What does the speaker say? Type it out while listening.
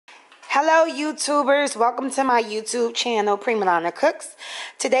Hello YouTubers, welcome to my YouTube channel, Premadonna Cooks.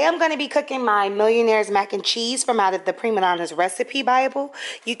 Today I'm going to be cooking my Millionaire's Mac and Cheese from out of the Premadonna's Recipe Bible.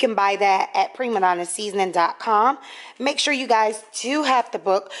 You can buy that at PremadonnaSeasoning.com. Make sure you guys do have the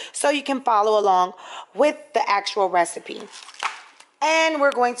book so you can follow along with the actual recipe. And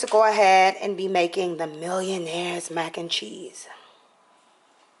we're going to go ahead and be making the Millionaire's Mac and Cheese.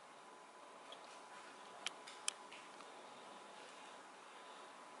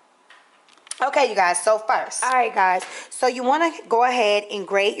 Okay, you guys, so first, all right, guys, so you want to go ahead and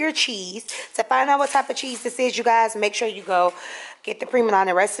grate your cheese. To find out what type of cheese this is, you guys, make sure you go get the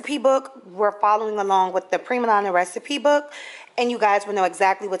Premadonna Recipe book. We're following along with the Premadonna Recipe book, and you guys will know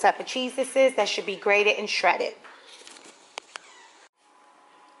exactly what type of cheese this is that should be grated and shredded.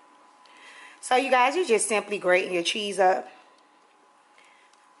 So, you guys, you just simply grating your cheese up.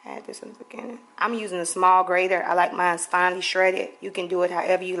 Add this in the beginning. I'm using a small grater. I like mine finely shredded. You can do it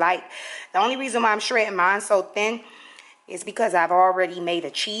however you like. The only reason why I'm shredding mine so thin is because I've already made a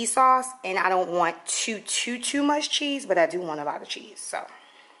cheese sauce and I don't want too much cheese, but I do want a lot of cheese. So,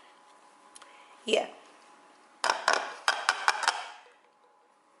 yeah.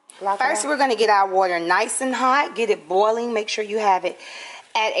 First, we're going to get our water nice and hot. Get it boiling. Make sure you have it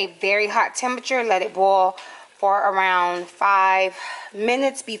at a very hot temperature. Let it boil for around 5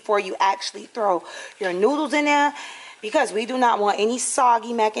 minutes before you actually throw your noodles in there, because we do not want any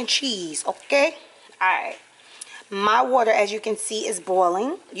soggy mac and cheese, okay? Alright, my water, as you can see, is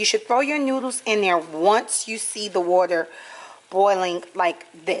boiling. You should throw your noodles in there once you see the water boiling like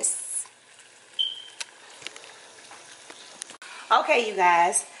this. Okay, you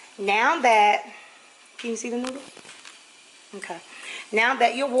guys, now that, can you see the noodle? Okay, now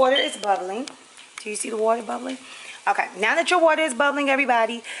that your water is bubbling, do you see the water bubbling? Okay, now that your water is bubbling,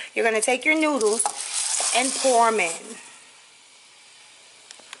 everybody, you're going to take your noodles and pour them in.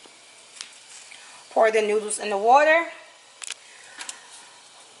 Pour the noodles in the water.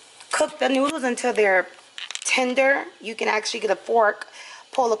 Cook the noodles until they're tender. You can actually get a fork,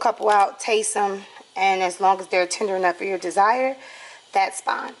 pull a couple out, taste them, and as long as they're tender enough for your desire, that's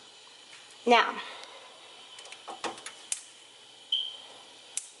fine. Now,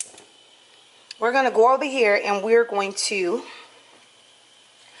 we're going to go over here and we're going to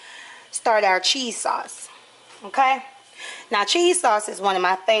start our cheese sauce. Okay? Now, cheese sauce is one of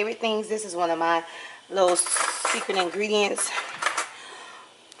my favorite things. This is one of my little secret ingredients.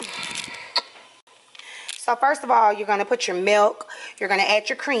 So, first of all, you're going to put your milk, you're going to add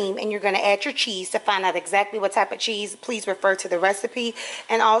your cream, and you're going to add your cheese. To find out exactly what type of cheese, please refer to the recipe.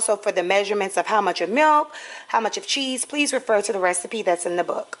 And also for the measurements of how much of milk, how much of cheese, please refer to the recipe that's in the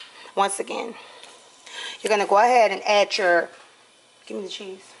book. Once again, you're going to go ahead and add your, give me the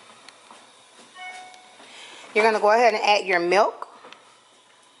cheese. You're going to go ahead and add your milk.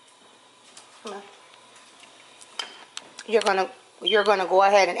 You're going to go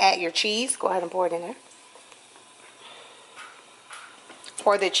ahead and add your cheese. Go ahead and pour it in there.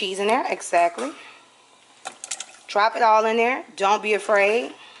 Pour the cheese in there, exactly. Drop it all in there. Don't be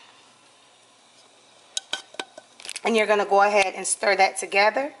afraid. And you're going to go ahead and stir that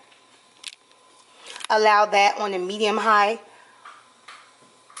together. Allow that on a medium-high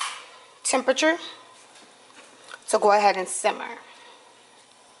temperature to go ahead and simmer.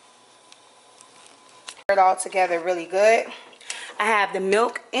 Stir it all together really good. I have the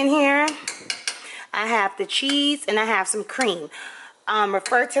milk in here. I have the cheese, and I have some cream.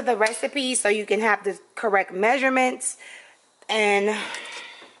 Refer to the recipe so you can have the correct measurements, and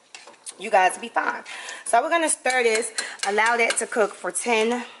you guys will be fine. So we're going to stir this. Allow that to cook for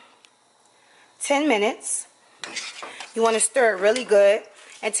 10 minutes. You want to stir it really good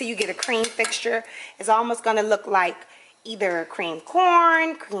until you get a cream fixture. It's almost going to look like either cream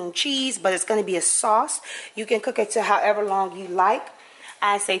corn, cream cheese, but it's going to be a sauce. You can cook it to however long you like.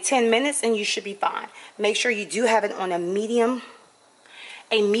 I say 10 minutes and you should be fine. Make sure you do have it on a medium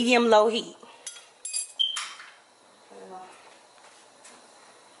low heat.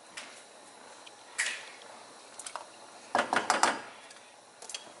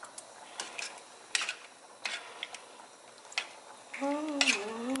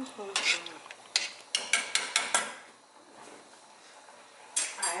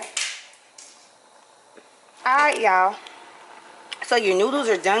 Alright, y'all. So your noodles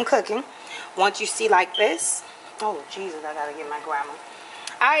are done cooking. Once you see like this. Oh, Jesus, I gotta get my grandma.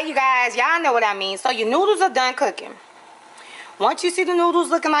 Alright, you guys. Y'all know what I mean. So your noodles are done cooking. Once you see the noodles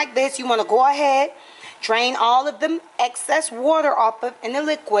looking like this, you want to go ahead, drain all of the excess water off of, and the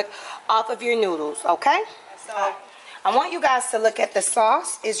liquid off of your noodles, okay? So I want you guys to look at the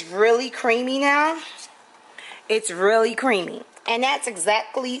sauce. It's really creamy now. It's really creamy. And that's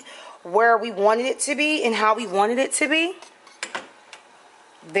exactly where we wanted it to be and how we wanted it to be.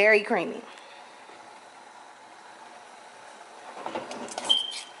 Very creamy.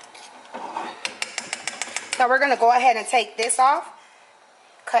 So we're going to go ahead and take this off.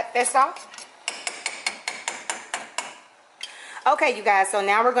 Cut this off. Okay, you guys, so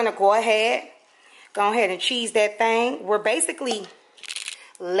now we're going to go ahead and cheese that thing. We're basically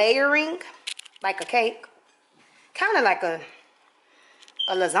layering like a cake. Kind of like a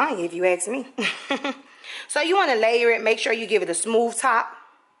lasagna, if you ask me. So you want to layer it. Make sure you give it a smooth top.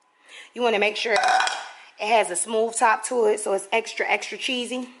 You want to make sure it has a smooth top to it so it's extra, extra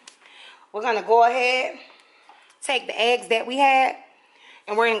cheesy. We're going to go ahead, take the eggs that we had,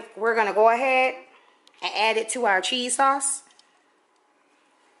 and we're going to go ahead and add it to our cheese sauce.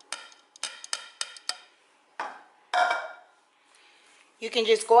 You can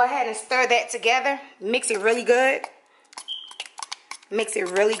just go ahead and stir that together. Mix it really good. Mix it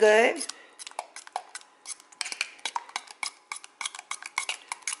really good.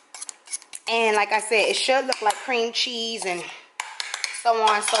 And like I said, it should look like cream cheese and so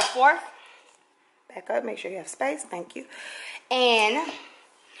on and so forth. Back up, make sure you have space. Thank you. And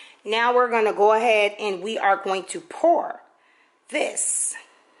now we're going to go ahead and we are going to pour this.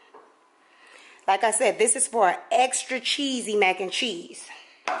 Like I said, this is for an extra cheesy mac and cheese.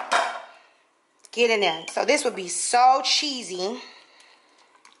 Get in there. So this would be so cheesy.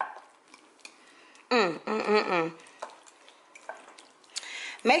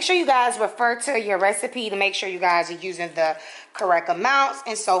 Make sure you guys refer to your recipe to make sure you guys are using the correct amounts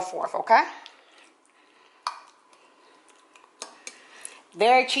and so forth, okay?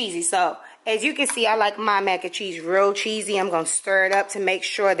 Very cheesy. So as you can see, I like my mac and cheese real cheesy. I'm going to stir it up to make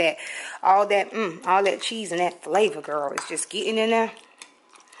sure that all that cheese and that flavor, girl, is just getting in there.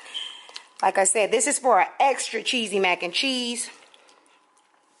 Like I said, this is for an extra cheesy mac and cheese.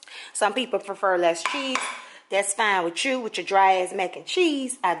 Some people prefer less cheese. That's fine with you, with your dry ass mac and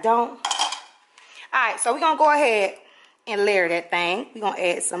cheese. I don't. Alright, so we're going to go ahead and layer that thing. We're going to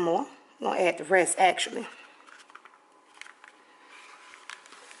add some more. We're going to add the rest, actually.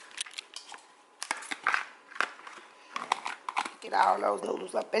 Get all those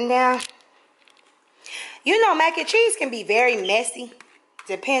noodles up in there. You know, mac and cheese can be very messy,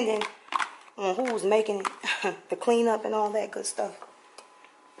 depending on who's making it, the cleanup and all that good stuff.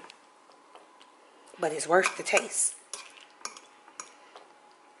 But it's worth the taste.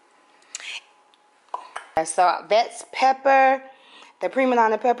 So that's pepper, the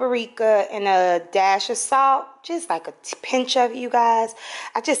Premadonna paprika, and a dash of salt. Just like a pinch of it, you guys.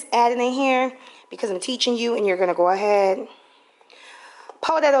 I just added in here because I'm teaching you, and you're going to go ahead,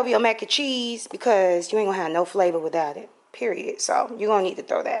 pour that over your mac and cheese because you ain't going to have no flavor without it. Period. So you're going to need to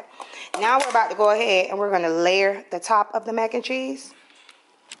throw that. Now we're about to go ahead and we're going to layer the top of the mac and cheese.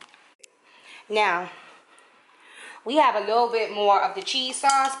 Now, we have a little bit more of the cheese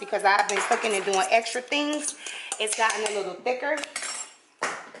sauce because I've been cooking and doing extra things. It's gotten a little thicker.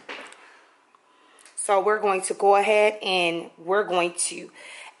 So we're going to go ahead and we're going to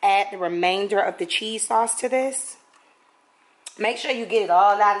add the remainder of the cheese sauce to this. Make sure you get it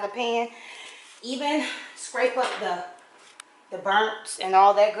all out of the pan. Even scrape up the burns and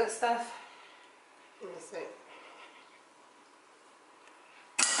all that good stuff. Let me see.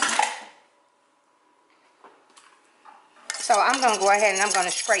 So I'm going to go ahead and I'm going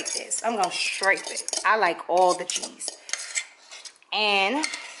to scrape this. I'm going to scrape it. I like all the cheese. And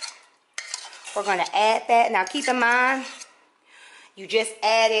we're going to add that. Now keep in mind, you just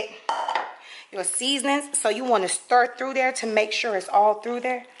added your seasonings. So you want to stir through there to make sure it's all through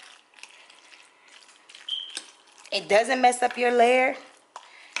there. It doesn't mess up your layer.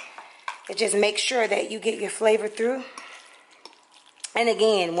 It just makes sure that you get your flavor through. And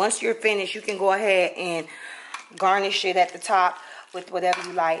again, once you're finished, you can go ahead and garnish it at the top with whatever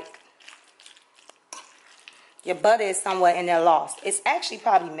you like. Your butter is somewhat in there lost. It's actually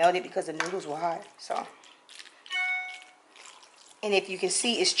probably melted because the noodles were hot. So, and if you can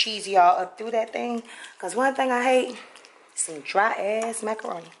see, it's cheesy all up through that thing. Because one thing I hate is some dry ass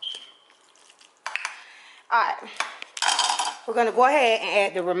macaroni. Alright. We're going to go ahead and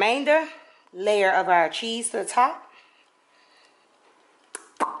add the remainder layer of our cheese to the top.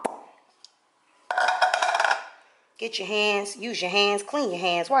 Get your hands, use your hands, clean your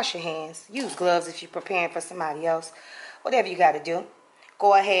hands, wash your hands. Use gloves if you're preparing for somebody else. Whatever you got to do.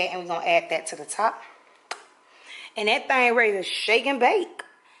 Go ahead and we're going to add that to the top. And that thing ready to shake and bake.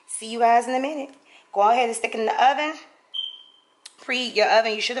 See you guys in a minute. Go ahead and stick it in the oven. Preheat your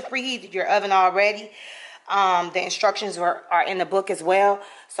oven. You should have preheated your oven already. The instructions are in the book as well.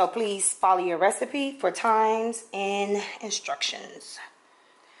 So please follow your recipe for times and instructions.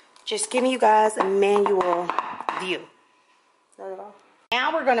 Just giving you guys a manual view.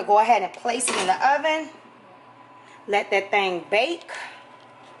 Now we're going to go ahead and place it in the oven. Let that thing bake.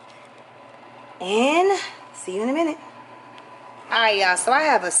 And see you in a minute. Alright, y'all. So I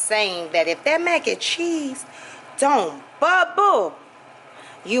have a saying that if that mac and cheese don't bubble,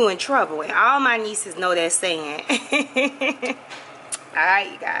 you in trouble. And all my nieces know that saying.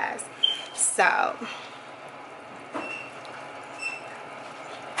 Alright, you guys. So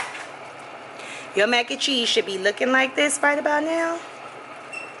your mac and cheese should be looking like this right about now.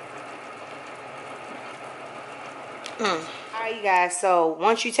 Alright, you guys. So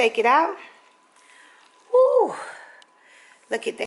once you take it out, whoo, look at that.